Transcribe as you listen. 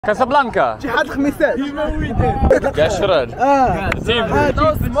Casablanca. شحال الخميسات؟ يجرب.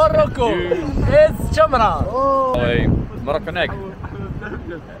 Morocco. It's Chamra. Moroccan egg.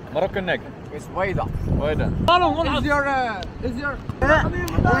 Moroccan egg. It's Waida. Waida. Is your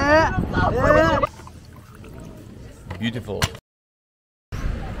Beautiful.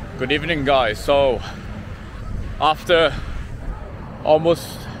 Good evening, guys. So, after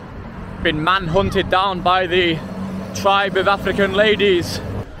almost been manhunted down by the tribe of African ladies,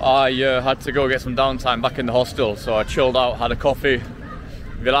 I had to go get some downtime back in the hostel. So I chilled out, had a coffee,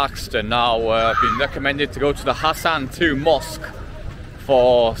 relaxed, and now I've been recommended to go to the Hassan II Mosque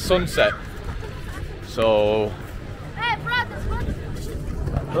for sunset. So,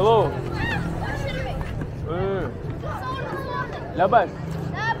 hello. لبس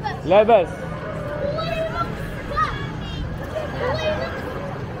لبس.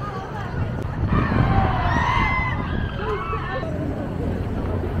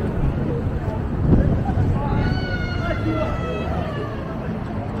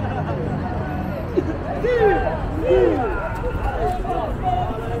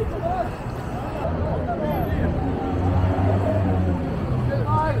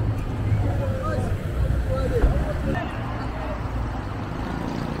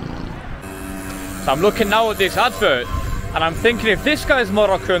 So I'm looking now at this advert and I'm thinking, if this guy's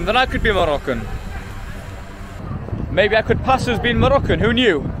Moroccan, then I could be Moroccan. Maybe I could pass as being Moroccan, who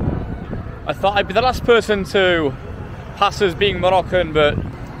knew? I thought I'd be the last person to pass as being Moroccan, but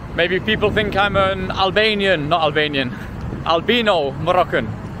maybe people think I'm an Albanian, not Albanian, albino Moroccan,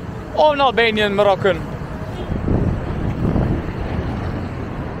 or an Albanian Moroccan.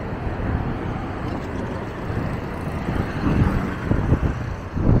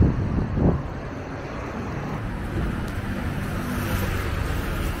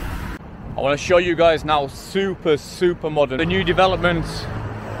 I want to show you guys now super modern, the new developments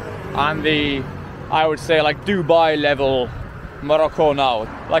and the, I would say, like Dubai level Morocco now.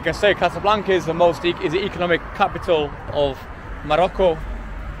 Like I say, Casablanca is the economic capital of Morocco.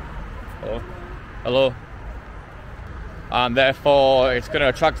 Oh, hello. And therefore it's going to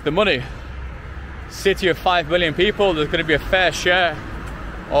attract the money. City of 5 million people, there's going to be a fair share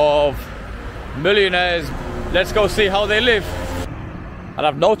of millionaires. Let's go see how they live. And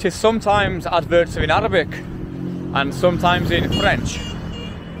I've noticed sometimes adverts are in Arabic and sometimes in French.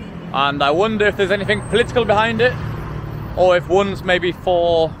 And I wonder if there's anything political behind it, or if one's maybe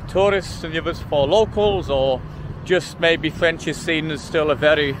for tourists and the other's for locals, or just maybe French is seen as still a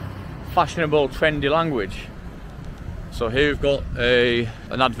very fashionable, trendy language. So here we've got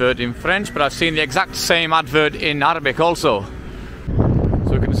an advert in French, but I've seen the exact same advert in Arabic also.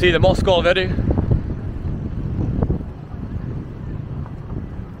 So we can see the mosque already.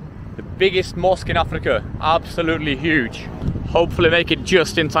 Biggest mosque in Africa, absolutely huge. Hopefully make it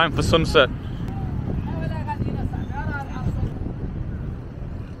just in time for sunset.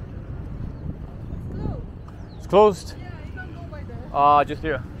 It's closed? Yeah, you can go by there. Just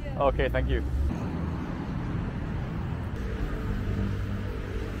here? Yeah. Okay, thank you.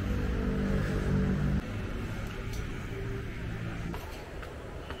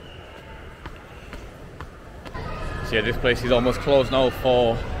 So yeah, this place is almost closed now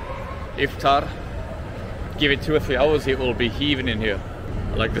for Iftar. Give it 2 or 3 hours, it will be heaving in here.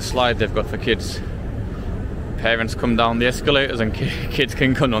 I like the slide they've got for kids. Parents come down the escalators and kids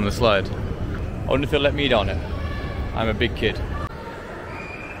can come on the slide. I wonder if they'll let me down it. I'm a big kid.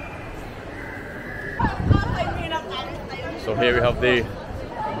 So here we have the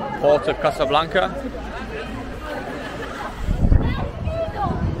port of Casablanca.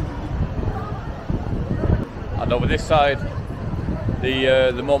 And over this side,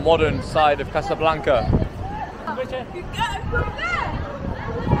 the more modern side of Casablanca.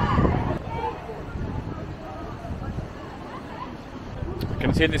 You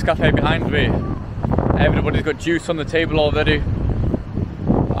can see in this cafe behind me, everybody's got juice on the table already,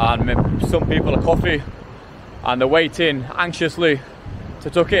 and some people are coffee, and they're waiting anxiously to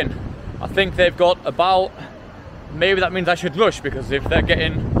tuck in. I think they've got about, maybe that means I should rush, because if they're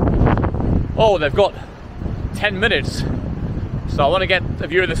getting, oh, they've got 10 minutes. So I want to get a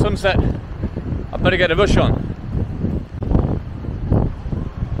view of the sunset. I better get a rush on.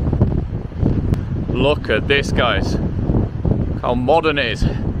 Look at this, guys. Look how modern it is.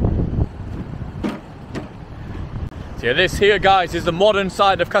 So yeah, this here, guys, is the modern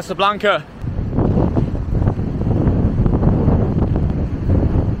side of Casablanca.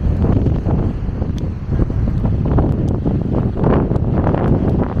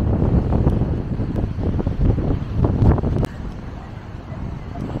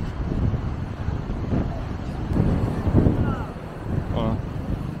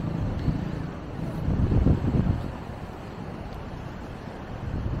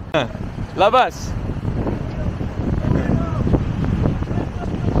 لا بأس.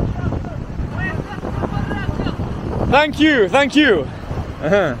 Thank you, thank you.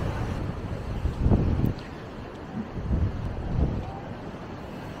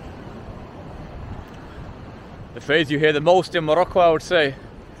 The phrase you hear the most in Morocco, I would say,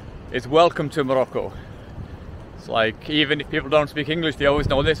 is welcome to Morocco. It's like, even if people don't speak English, they always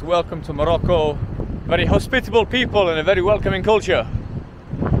know this: welcome to Morocco. Very hospitable people and a very welcoming culture.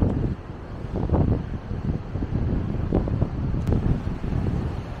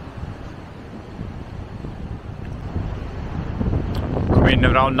 Coming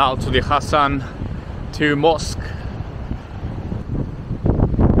around now to the Hassan II Mosque.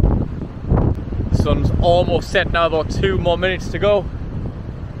 The sun's almost set now, about 2 more minutes to go.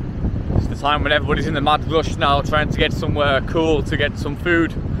 It's the time when everybody's in the mad rush now, trying to get somewhere cool, to get some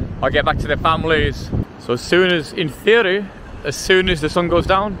food or get back to their families. So as soon as, in theory, as soon as the sun goes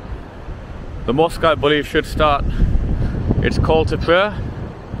down, the mosque, I believe, should start its call to prayer.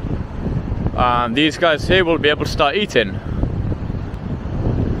 And these guys here will be able to start eating.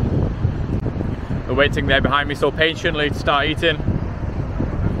 They're waiting there behind me so patiently to start eating.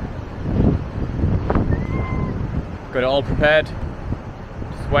 Got it all prepared.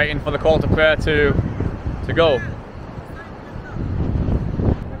 Just waiting for the call to prayer to go.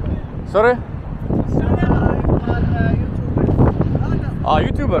 Sorry? Ah,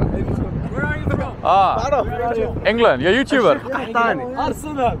 YouTuber. Where are you from? Ah, England. You're YouTuber.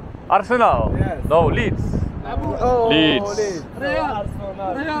 Arsenal. Arsenal. Yes. No, Leeds. Leeds.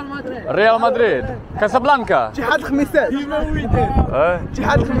 Real Madrid. Real Madrid. Casablanca. جهاد خميسات.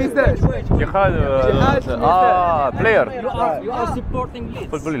 جهاد خميسات. جهاد. Ah, player. You are supporting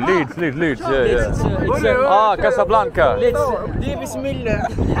Leeds. Leeds. Yeah. Ah, Casablanca. Leeds,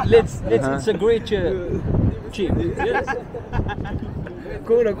 Leeds, it's a great team. Yes.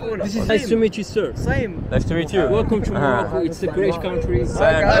 This is nice to meet you, sir. Same. Nice to meet you. Welcome to Morocco. It's a great country.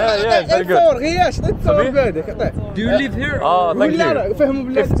 Yeah, very good. Do you live here? Oh, thank you.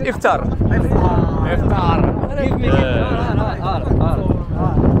 Iftar. Give me.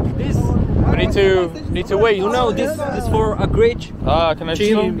 This. We need to wait. You know this for a great Can I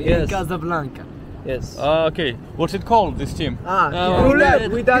see? team. Yes. Casablanca. Yes. Okay. What's it called, this team?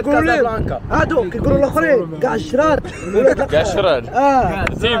 وداد كازابلانكا. هادو كيقولوا الاخرين كاع الشراد. Gashrad.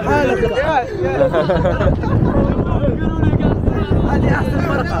 The team. هذه احسن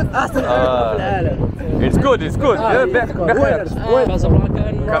فرقه احسن فرقه في العالم. It's good. بخير. Casablanca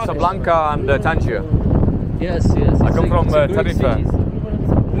and Morocco. Casablanca and Tangier. Yes. I come from Tarifa.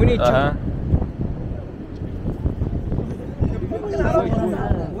 We need to.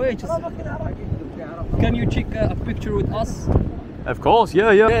 Wait. Can you take a picture with us? Of course,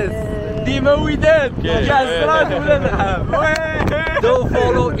 yeah. ديما وداد. Don't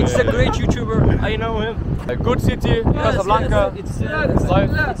follow. It's a great YouTuber. I know him. A good city, Casablanca. It's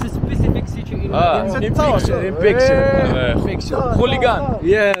a specific city in Picture. Hooligan.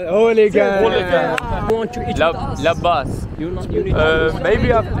 Yeah, hooligan. I want to eat with us. Labas. You need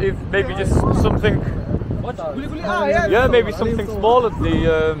Maybe just something. What? Yeah, maybe something small at the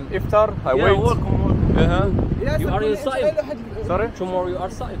iftar. I wait. Welcome. You are inside. Sorry? Tomorrow you are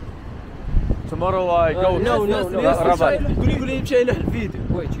inside. Tomorrow I go. No. Rabat. قولي يمشي له الفيديو.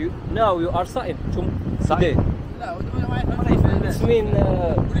 Wait, now you are inside. Today. It mean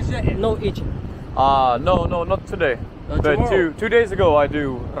no eating. No, not today. But Tomorrow. two days ago I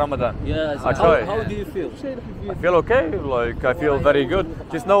do Ramadan. Yes. I try. How do you feel? I feel okay. Like I feel very good.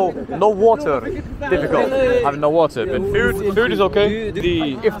 Just no water. Difficult having no water. But food is okay. The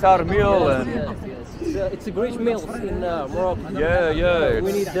iftar meal and It's a great meal in Morocco. yeah.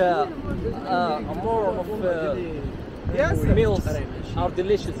 We need more of meals are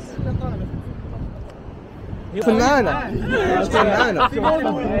delicious. سمعنا.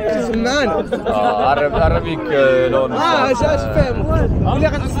 Arabic لون. ايش فاهم. قولي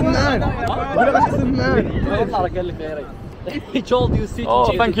غتحسن معانا. والله قال لك غيري. He told you sit.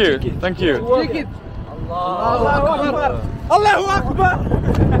 Oh, thank you. الله اكبر.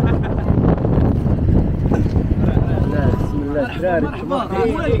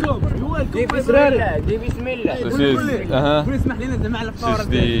 This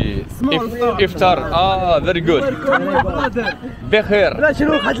is the iftar. Very good. بخير. لا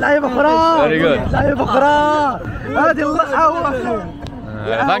شنو واحد لعيبه اخرى. Very good. لعيبه اخرى. هذه الله يعوض.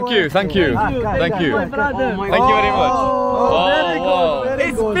 Thank you very much. Oh,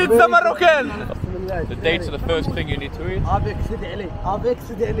 It's pizza Moroccan. The dates are the first thing you need to eat. ابيك سيدي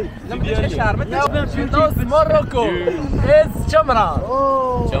علي. لما تشهر Morocco. It's Jamra.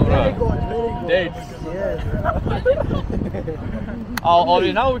 Jamra. Dates. Oh,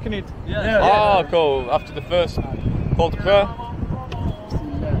 already now we can eat? Yeah. Oh, cool. After the first call to prayer.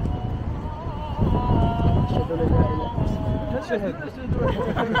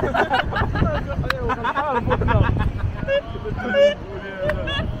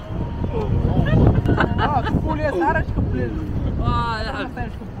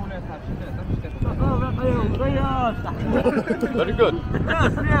 Very good.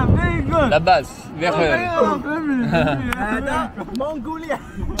 Yes, yeah, very good. لباس بخير. هذا منغوليا.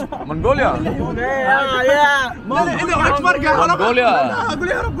 منغوليا. يا اللي راك تفرقع. منغوليا. قول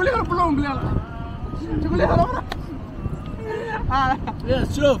يا رب بالانجلي. تقول يا رب.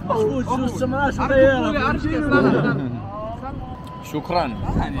 شوف شوف السمراء شكرا.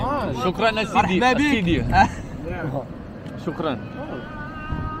 شكرا سيدي. شكرا.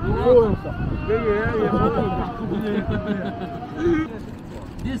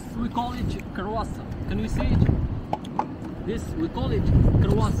 This we call it croissant. Can you see it? This we call it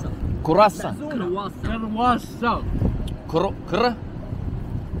croissant. كراسة. Croissant. كرواسة.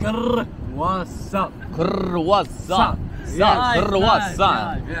 كرواسة. كرواسة.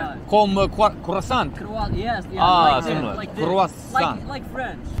 Comme croissant. Yes, yeah. Ah, like similar. like this. Croissant. Like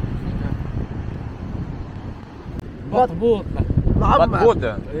French. مضبوط مضبوط.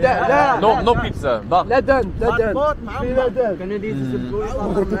 لا No pizza. لدن في لدن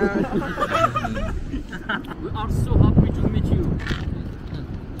We are so happy to meet you.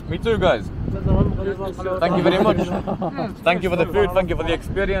 Me too, guys. Thank you very much. Thank you for the food. Thank you for the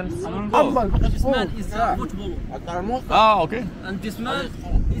experience. This man is football, Ah, okay. and this man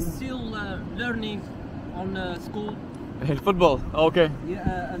is still learning on school. Football. Okay.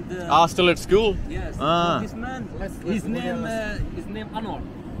 Yeah, and Still at school. yes. Ah. This man, his name Anwar.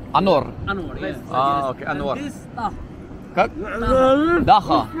 Anwar. Anwar, yes. Ah, okay, Anwar. And this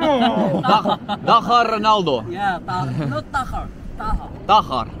Dacha Ronaldo. yeah, not Tahar. Taha.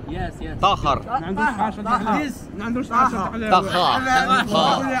 Tahar. Yes, yes. Tahar. This Dacha.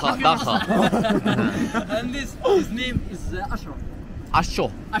 and this his name is Ashraf. Asho.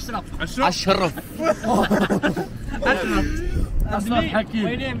 Ashraf. Ashraf.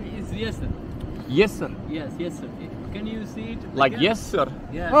 My name is Yasser. Yes, sir. Yes, Yasser. Can you see it? Like yes, sir.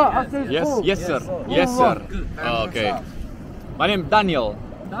 Yes, Yes, yes, sir. Yes, sir. Good. Okay. My name Daniel.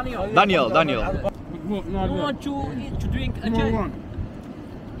 Daniel. Daniel. You want to drink a chai?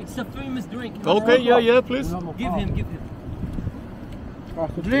 It's a famous drink. Okay, yeah, please. Give him.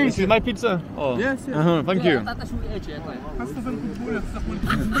 This is my pizza. Oh. Yes. Thank you.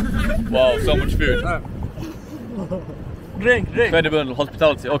 Wow, so much food. Drink. Incredible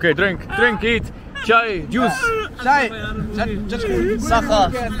hospitality. Okay, drink, eat. Chai, juice. شاي Sacha.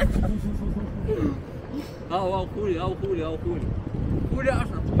 هاو خولي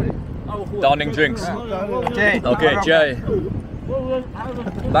أشرف. Downing drinks. Okay, chai.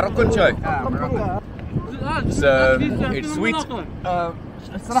 Moroccan chai. It's sweet.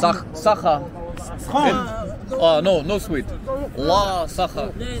 Sacha. Oh, no sweet. La sacha.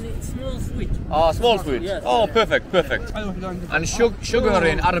 It's small sweet. Small sweet. Yes. Oh, perfect. And sugar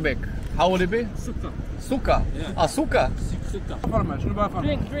in Arabic, how would it be? Suka. Suka.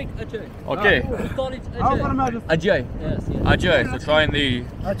 Drink a chai. Okay. We call it a chai. Ajay. Yes. Ajay. So trying the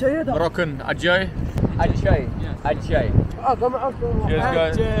Moroccan ajay. Ajay. Ajay. Cheers,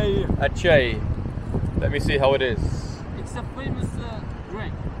 guys. Ajay. Let me see how it is. It's a famous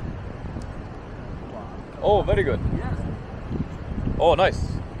drink. Oh, very good. Yes. Oh, nice.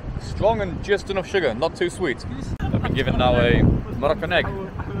 Strong and just enough sugar, not too sweet. I've been given now a Moroccan egg.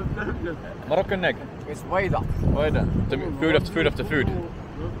 It's بيضاء. Food after food.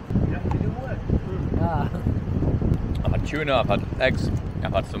 I've had tuna, I've had eggs,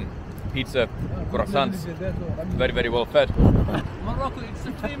 I've had some pizza, croissants. Very, very well fed. Morocco, it's a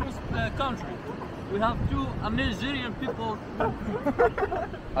famous country. We have two Nigerian people.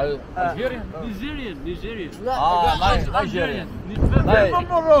 Algerian? Nigerian. Nigerian.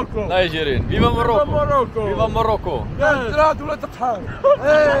 Nigerian. Viva Morocco. ولا تقحم.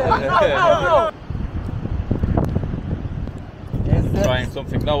 Trying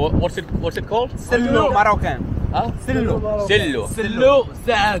something now. What's it called? سلو Moroccan. Sillo. سلو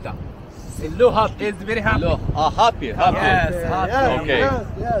سعادة. سلو happy. It's very happy. Happy. Yes, happy. Okay.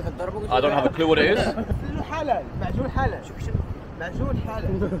 I don't have a clue what it is. سلو حلال. معجون حلال. معجون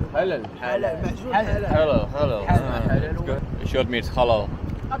حلال. Halal. معجون حلال. Halal. Good. You showed me it's halal.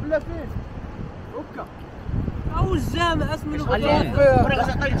 قبل فين؟ اوكا. أو الجامع اسمه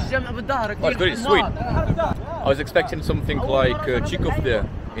الجامع بالدار. Oh, it's good. It's sweet. I was expecting something like chikuf there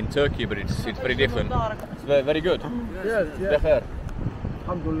in Turkey, but it's very different. It's very good. Yes. بخير.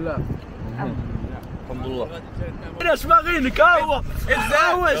 الحمد لله. Alhamdulillah. ايش باغينك؟ هو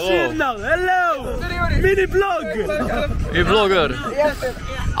شيلنا. هلو ميني بلوج. You vlogger.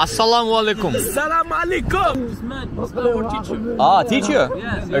 Assalamu alaikum. السلام عليكم. Ah, teacher?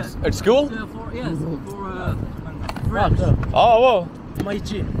 Yes. At school? Yes, for French. Oh, whoa. My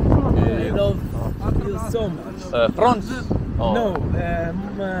chin. I love you so much. France? Oh. No,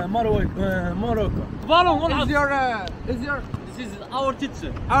 Morocco. This is our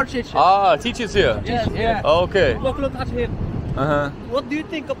teacher. Our teacher. Ah, teacher's here? Yes, Yeah. Okay. Look at him. Uh-huh. What do you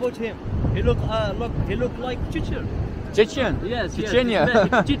think about him? He look like teacher. Chechen? Yes, Chechnya?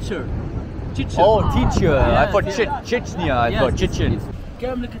 yes. Teacher. Teacher. Oh, teacher. I Yes, thought yes. Chechnya. I Yes, thought yes, Chechen. yes.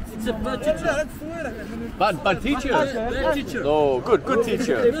 It's a bad teacher. Bad teacher? Bad teacher. Oh, good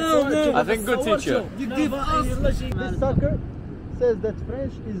teacher. No. I think good teacher. You give us. This sucker says that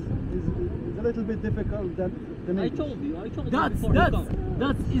French is a little bit difficult than I English. told you before you come.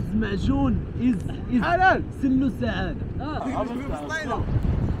 That is معجون is سنو سعادة.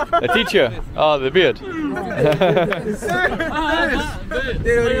 The teacher? Oh, the beard.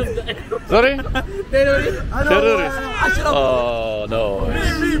 Sorry? Terrorist. Oh, no.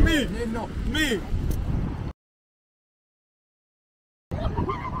 Me.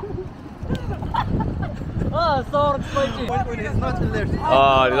 صورت فايتي.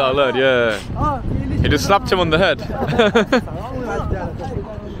 Ah, he's not alert, yeah. He just slapped him on the head.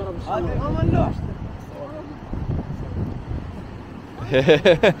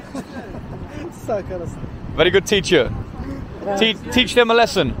 Very good teacher. Teach them a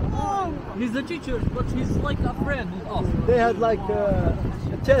lesson. He's a teacher, but he's like a friend with us. They had like a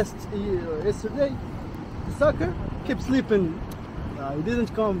test yesterday. The sucker kept sleeping. He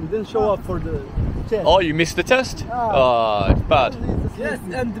didn't come. He didn't show up for the test. Oh, you missed the test? Oh, it's bad. Yes,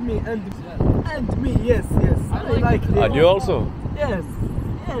 and me. Yes. I like him. And you also? Yes.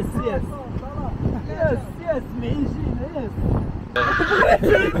 Me, yes.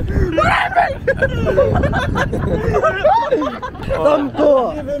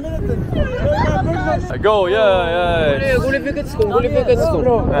 Go, yeah.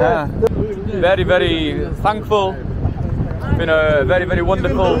 Very, very thankful. Been a very, very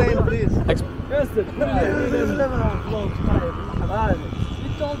wonderful experience.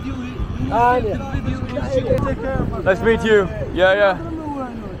 Nice to meet you. Yeah.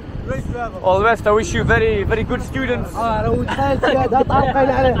 All the best. I wish you very, very good students. رويت خالتي هذا تعرفين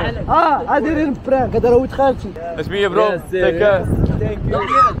عليه. هاديرين براك هذا رويت خالتي. Nice to meet you, bro. Take care. Thank you.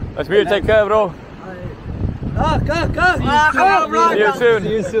 Nice to meet you. Take care, bro. See you soon.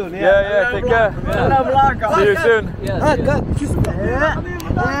 See you soon. Yeah. Take care. See you soon.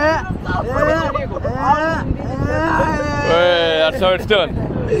 Hey, that's how it's done.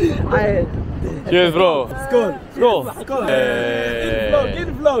 Cheers, bro. Skål. Hey. In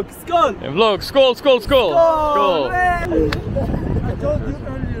vlog. Skål. In vlog. Skål.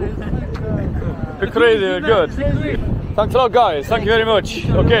 You're crazy, you're good. Thanks a lot, guys. Thank you very much.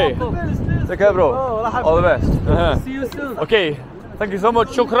 Okay. Take care, bro. All the best. See you soon. Okay. Thank you so much.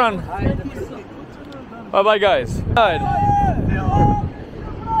 Shukran. Bye, guys.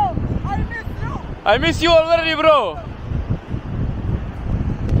 I miss you already, bro.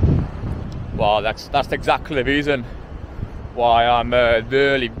 Wow, that's exactly the reason why I'm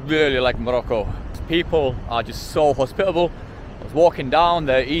really like Morocco. People are just so hospitable. I was walking down,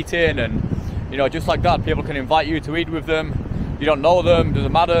 they're eating, and just like that, people can invite you to eat with them. You don't know them,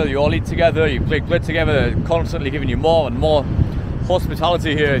 doesn't matter, you all eat together, you play together, they're constantly giving you more and more.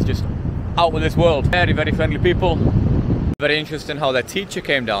 Hospitality here is just out of this world. Very, very friendly people. Very interesting how their teacher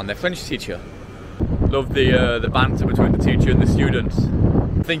came down, their French teacher. Love the banter between the teacher and the students.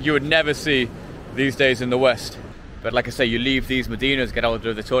 I think you would never see these days in the West. But like I say, you leave these Medinas, get out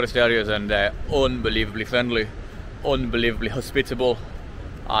of the tourist areas, and they're unbelievably friendly, unbelievably hospitable,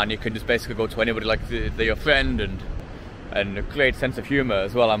 and you can just basically go to anybody like they're your friend, and a great sense of humour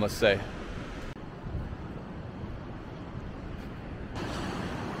as well, I must say.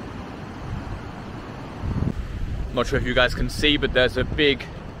 Not sure if you guys can see, but there's a big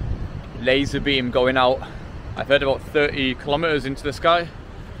laser beam going out. I've heard about 30 kilometers into the sky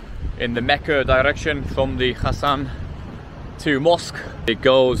in the Mecca direction from the Hassan to mosque. It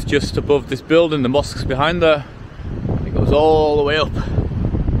goes just above this building, the mosque's behind there. It goes all the way up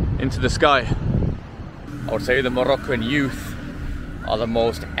into the sky. I would say the Moroccan youth are the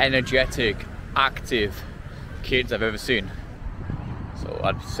most energetic, active kids I've ever seen. So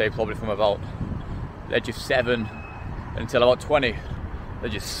I'd say probably from about the age of 7 until about 20. They're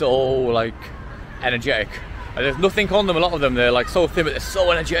just so like energetic. And there's nothing on them, a lot of them, they're like so thin, but they're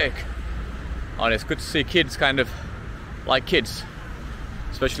so energetic. And it's good to see kids kind of like kids.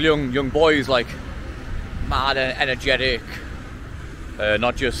 especially young boys, like mad and energetic,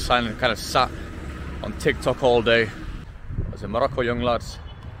 not just kind of sat on TikTok all day. As in Morocco, young lads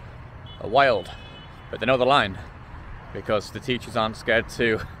are wild, but they know the line because the teachers aren't scared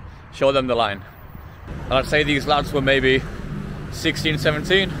to show them the line. And I'd say these lads were maybe 16,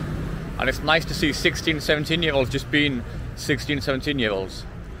 17, and it's nice to see 16, 17-year-olds just being 16, 17-year-olds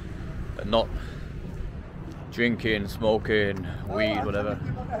and not drinking, smoking, weed, whatever.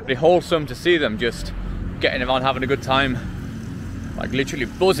 Pretty wholesome to see them just getting around, having a good time, like literally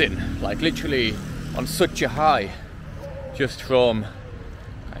buzzing, like literally on such a high, just from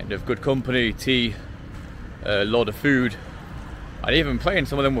kind of good company, tea, a load of food, and even playing.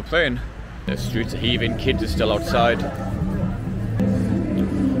 Some of them were playing. The streets are heaving, kids are still outside.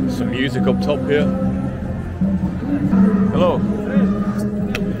 Some music up top here. Hello.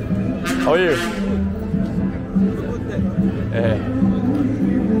 How are you?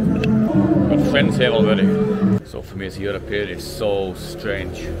 Got friends here already. So for me as a European, it's so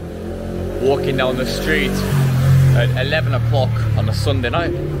strange walking down the street at 11 o'clock on a Sunday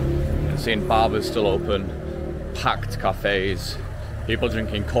night and seeing barbers still open, packed cafes, people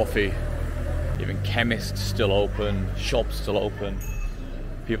drinking coffee, even chemists still open, shops still open,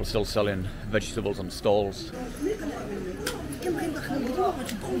 people still selling vegetables on stalls.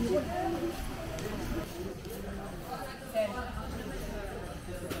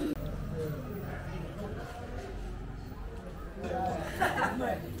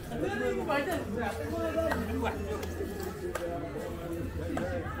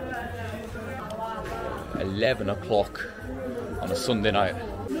 11 o'clock on a Sunday night.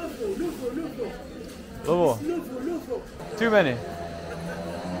 Oh, too many.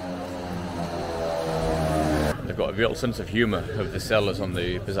 They've got a real sense of humour of the sellers on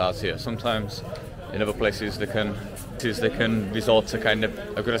the bazaars here. Sometimes in other places they can resort to kind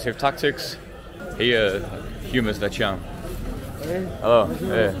of aggressive tactics. Here, humour's their charm. Hello,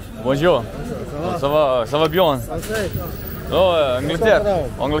 bonjour. Ça va bien? No,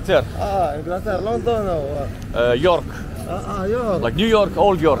 Angleterre. Ah, Inglaterra, London or York. York. Like New York,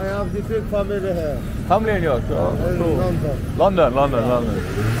 old York. I have the big family here. Family in York? Oh, cool. London. London.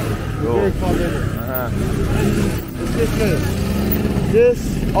 Cool. Big family. This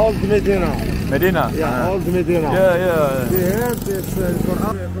old Medina. Medina? Yeah, old Medina. Yeah. Here, it's for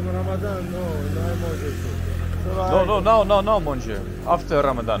Ramadan, No, monsieur. After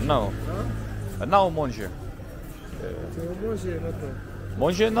Ramadan, no. Huh? Now, monsieur.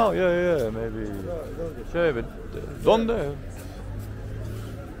 Monsieur, no, yeah, maybe. Yeah, but ¿dónde?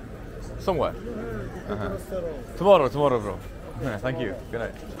 Somewhere. Tomorrow, bro. Yeah, thank you. Good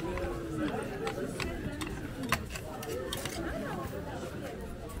night.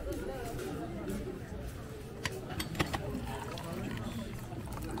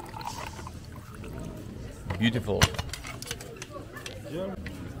 Beautiful.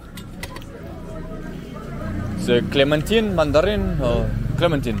 So clementine, mandarin, or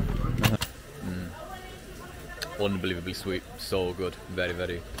clementine? Unbelievably sweet, so good, very,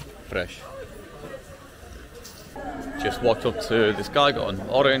 very fresh. Just walked up to this guy, got an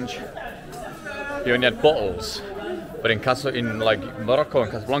orange. He only had bottles, but in like Morocco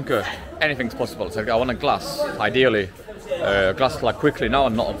and Casablanca, anything's possible. It's like, I want a glass, ideally, a glass like quickly now,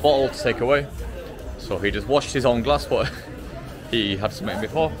 and not a bottle to take away. So he just washed his own glass, but he had something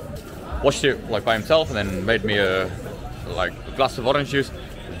before. Washed it like by himself, and then made me a glass of orange juice.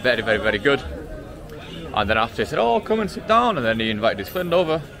 Very, very, very good. And then after he said, "Oh, come and sit down," and then he invited his friend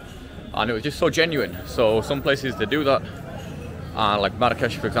over, and it was just so genuine. So some places they do that, like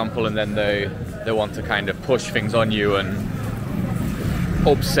Marrakesh, for example, and then they want to kind of push things on you and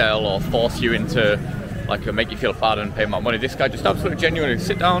upsell or force you into like make you feel bad and pay more money. This guy just absolutely genuinely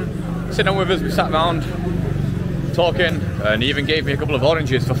sit down with us. We sat around talking, and he even gave me a couple of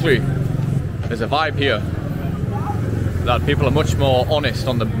oranges for free. There's a vibe here that people are much more honest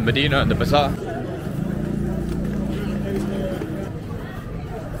on the Medina and the bazaar.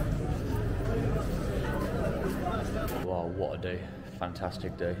 Wow, what a day.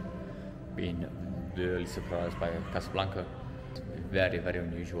 Fantastic day. Been really surprised by Casablanca. Very, very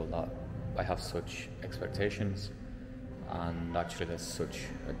unusual that I have such expectations, and actually there's such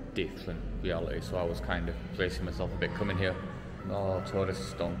a different reality, so I was kind of bracing myself a bit coming here. No,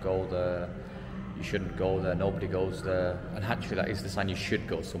 tourists don't go there, you shouldn't go there, nobody goes there, and actually that is the sign you should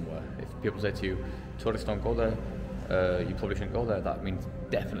go somewhere. If people say to you, tourists don't go there, you probably shouldn't go there, that means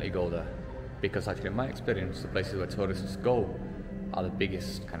definitely go there. Because actually in my experience, the places where tourists go are the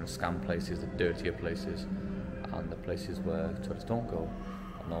biggest kind of scam places, the dirtier places, and the places where tourists don't go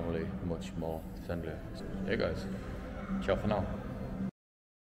are normally much more friendlier. So, hey guys, ciao for now.